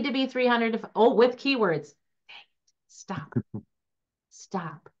 Do they need to be 300 to, oh, with keywords? Stop.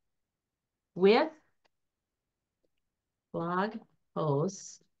 Stop. With blog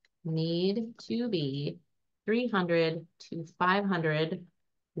posts need to be 300 to 500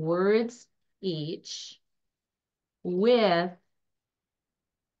 words each, with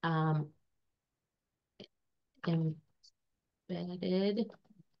embedded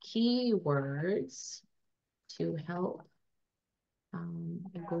keywords to help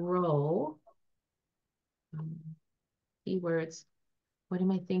grow keywords. What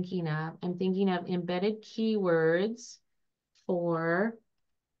am I thinking of? I'm thinking of embedded keywords for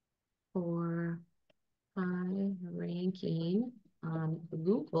high ranking on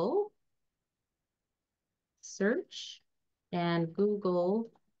Google search and Google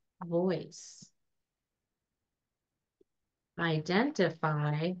Voice.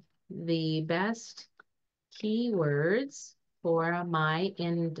 Identify the best keywords for my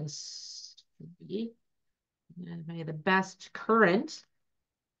industry, the best current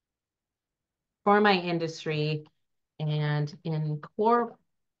for my industry, and incorporate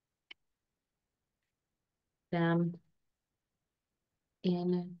them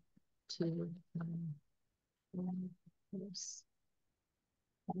into this.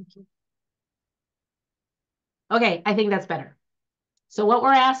 Thank you. Okay, I think that's better. So what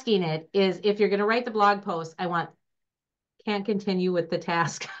we're asking it is, if you're going to write the blog post, can't continue with the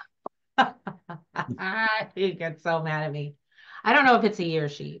task. He gets so mad at me. I don't know if it's a he or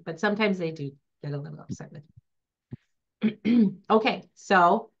she, but sometimes they do get a little upset with me. Okay,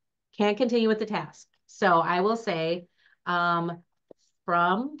 so can't continue with the task. So I will say from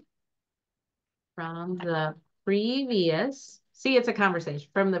the previous, see, it's a conversation.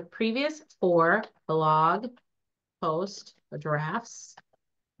 From the previous 4 blog post drafts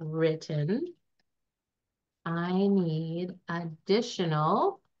written, I need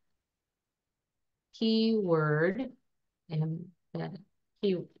additional keyword embedded.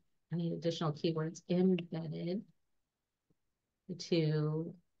 I need additional keywords embedded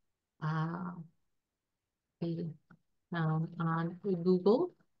to be found on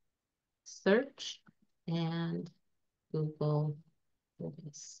Google search and Google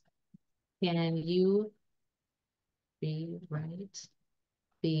Voice. Can you rewrite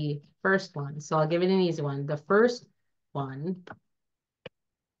the first one? So I'll give it an easy one. The first one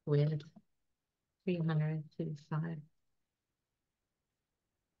with 300 to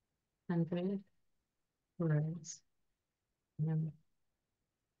 500 words.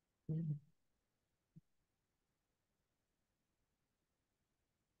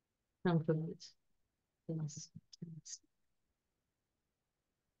 Complete this.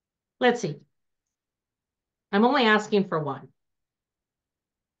 Let's see. I'm only asking for one.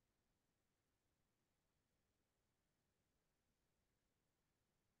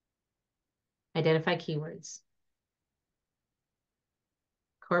 Identify keywords.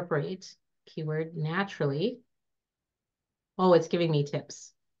 Incorporate keyword naturally. Oh, it's giving me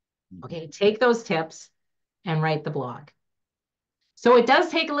tips. Okay, take those tips and write the blog. So it does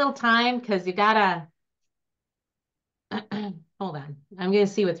take a little time, because you gotta, hold on. I'm going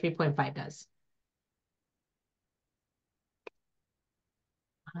to see what 3.5 does.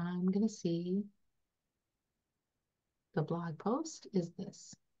 I'm going to see the blog post is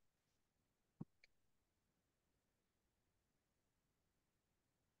this.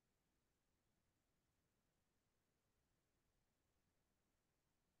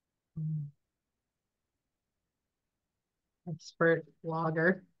 Expert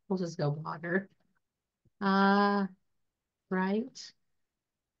blogger. We'll just go blogger. Right.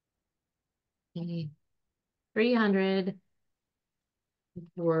 A 300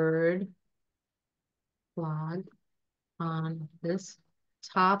 word blog on this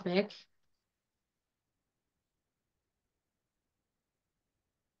topic.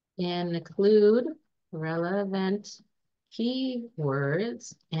 Include relevant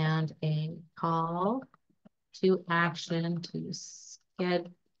keywords and a call to action to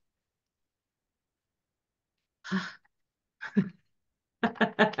schedule.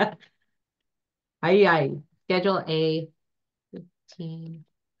 Schedule a 15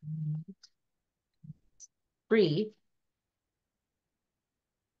 free.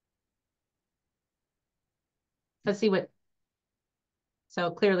 Let's see what.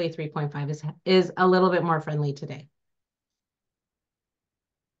 So clearly 3.5 is a little bit more friendly today.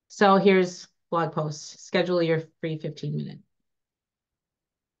 So here's blog post. Schedule your free 15-minute.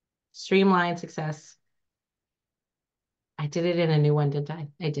 Streamline success. I did it in a new one, didn't I?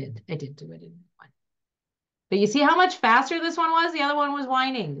 I did do it in a new one. But you see how much faster this one was? The other one was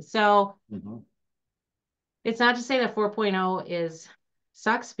whining. So it's not to say that 4.0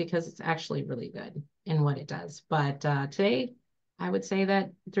 sucks, because it's actually really good in what it does. But today, I would say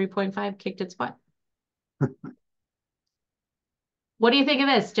that 3.5 kicked its butt. What do you think of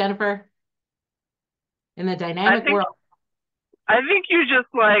this, Jennifer? In the dynamic world. I think you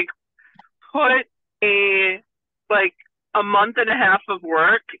just like put a month and a half of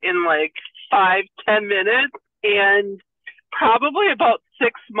work in like 5-10 minutes, and probably about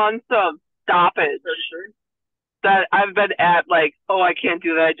 6 months of stoppage that I've been at, like, oh, I can't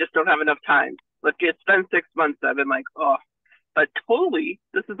do that, I just don't have enough time. Like, it's been 6 months I've been like, oh, but totally,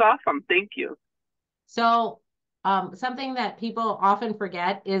 this is awesome, thank you. So something that people often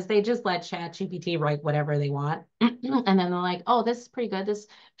forget is they just let ChatGPT write whatever they want. And then they're like, oh, this is pretty good. This is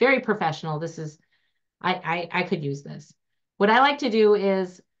very professional. This is, I could use this. What I like to do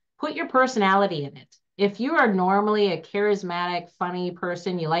is put your personality in it. If you are normally a charismatic, funny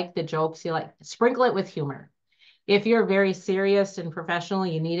person, you like the jokes, you like, sprinkle it with humor. If you're very serious and professional,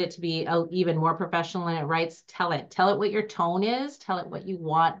 you need it to be even more professional and it writes, tell it what your tone is, tell it what you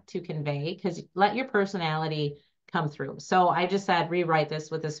want to convey, because let your personality come through. So I just said, rewrite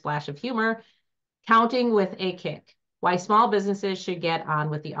this with a splash of humor. Counting with a kick. Why small businesses should get on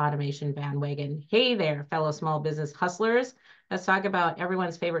with the automation bandwagon. Hey there, fellow small business hustlers. Let's talk about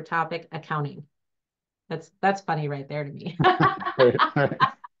everyone's favorite topic, accounting. That's funny right there to me. Right.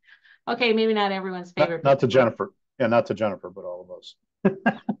 Okay, maybe not everyone's favorite. Not to Jennifer. Yeah, not to Jennifer, but all of us.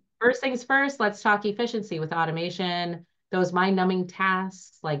 First things first, let's talk efficiency with automation. Those mind-numbing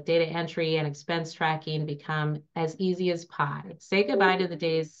tasks like data entry and expense tracking become as easy as pie. Say goodbye to the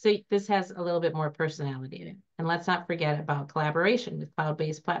days. So this has a little bit more personality in it. And let's not forget about collaboration with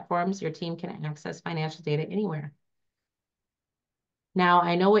cloud-based platforms. Your team can access financial data anywhere. Now,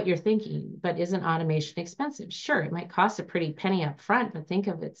 I know what you're thinking, but isn't automation expensive? Sure, it might cost a pretty penny up front, but think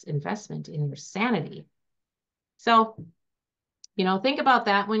of its investment in your sanity. So, think about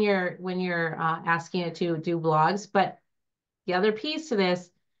that when you're asking it to do blogs. But the other piece to this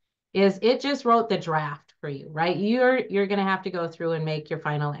is it just wrote the draft for you, right? You're going to have to go through and make your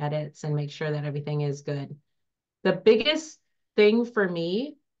final edits and make sure that everything is good. The biggest thing for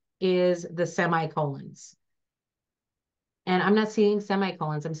me is the semicolons. And I'm not seeing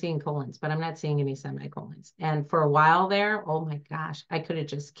semicolons, I'm seeing colons, but I'm not seeing any semicolons. And for a while there, oh my gosh, I could have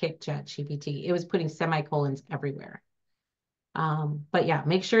just kicked ChatGPT. It was putting semicolons everywhere. But yeah,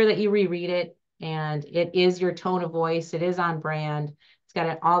 make sure that you reread it, and it is your tone of voice. It is on brand. It's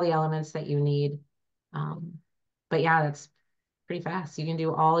got all the elements that you need. But yeah, that's pretty fast. You can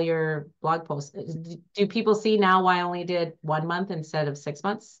do all your blog posts. Do people see now why I only did 1 month instead of 6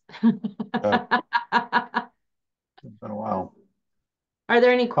 months? It's been a while. Are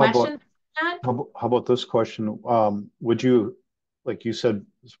there any questions? How about this question? Would you, like you said,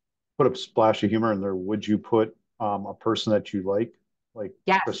 put a splash of humor in there? Would you put a person that you like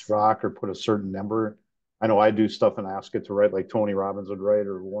Yes. Chris Rock, or put a certain number? I know I do stuff and ask it to write, like Tony Robbins would write,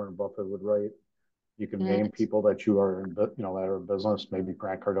 or Warren Buffett would write. You can name people that you are, that are in business, maybe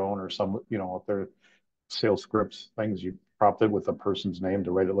Grant Cardone or some, if they're sales scripts, things, you prompt it with a person's name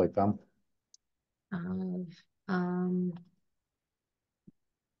to write it like them.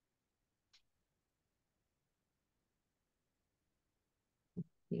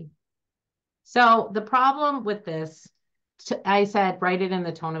 See? So the problem with this, I said, write it in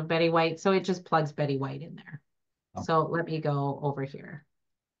the tone of Betty White. So it just plugs Betty White in there. Oh. So let me go over here.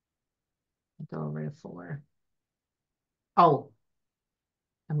 Go over to 4. Oh,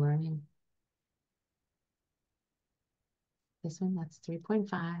 I'm learning. This one, that's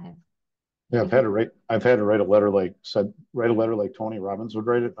 3.5. Yeah, I've had to write a letter like Tony Robbins would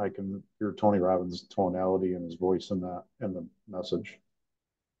write it. I can hear Tony Robbins' tonality and his voice in the message.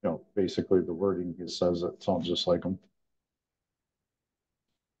 You know, basically the wording he says it sounds just like him.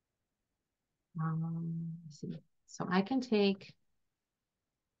 Let's see. So I can take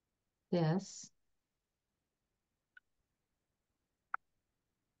this.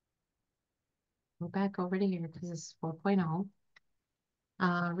 Go back over to here because this is 4.0.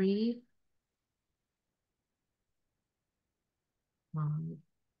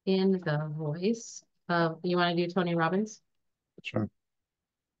 In the voice of, you want to do Tony Robbins? Sure.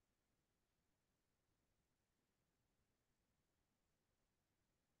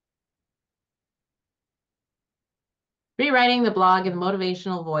 Rewriting the blog in the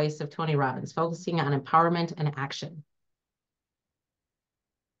motivational voice of Tony Robbins, focusing on empowerment and action.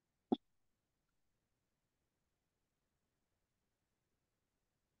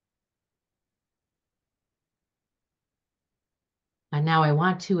 And now I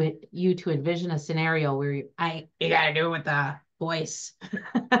want you to envision a scenario where you gotta do it with the voice.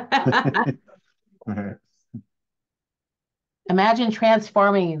 Imagine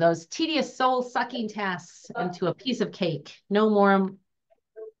transforming those tedious soul-sucking tasks into a piece of cake. No more,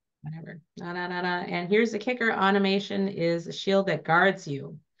 whatever. And here's the kicker: automation is a shield that guards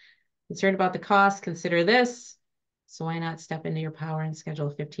you. Concerned about the cost? Consider this. So why not step into your power and schedule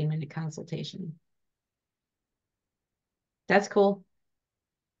a 15-minute consultation? That's cool.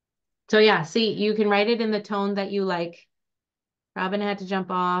 So yeah, see, you can write it in the tone that you like. Robin had to jump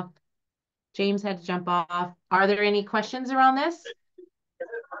off. James had to jump off. Are there any questions around this?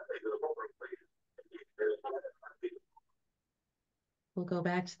 We'll go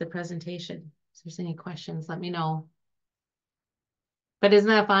back to the presentation. If there's any questions, let me know. But isn't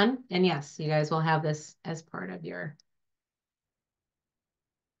that fun? And yes, you guys will have this as part of your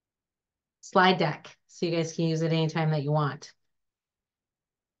slide deck. So you guys can use it anytime that you want.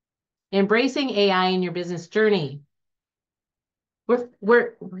 Embracing AI in your business journey.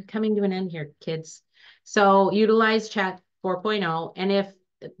 We're coming to an end here, kids. So utilize chat 4.0. And if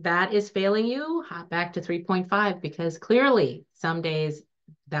that is failing you, hop back to 3.5 because clearly some days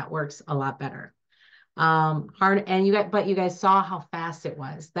that works a lot better. But you guys saw how fast it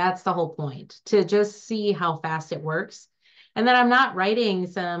was. That's the whole point, to just see how fast it works. And then I'm not writing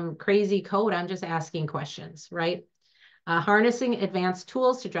some crazy code. I'm just asking questions, right? Harnessing advanced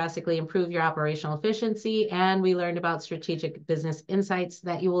tools to drastically improve your operational efficiency. And we learned about strategic business insights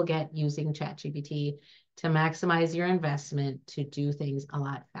that you will get using ChatGPT to maximize your investment to do things a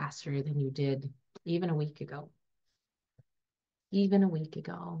lot faster than you did even a week ago. Even a week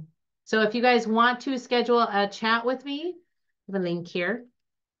ago. So if you guys want to schedule a chat with me, I have a link here.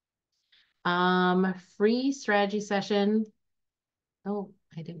 Free strategy session. Oh,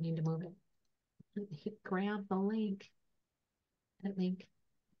 I didn't mean to move it. Grab the link. That link.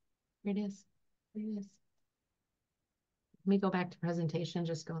 Here it is. Here it is. Let me go back to presentation.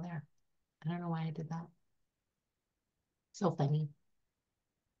 Just go there. I don't know why I did that. So funny.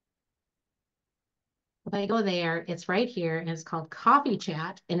 If I go there, it's right here, and it's called Coffee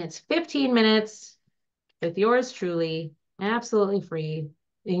Chat, and it's 15 minutes with yours truly, absolutely free.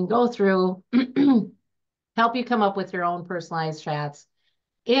 You can go through, help you come up with your own personalized chats.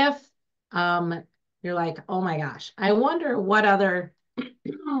 If you're like, oh my gosh, I wonder what other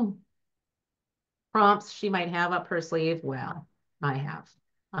prompts she might have up her sleeve. Well, I have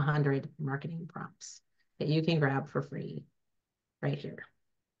 100 marketing prompts that you can grab for free right here.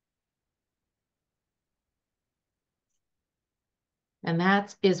 And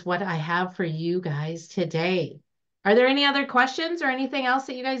that is what I have for you guys today. Are there any other questions or anything else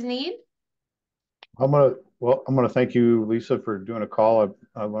that you guys need? I'm gonna thank you, Lisa, for doing a call.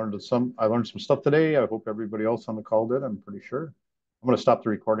 I learned some stuff today. I hope everybody else on the call did. I'm pretty sure. I'm gonna stop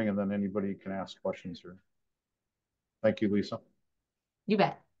the recording and then anybody can ask questions here. Thank you, Lisa. You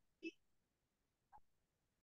bet.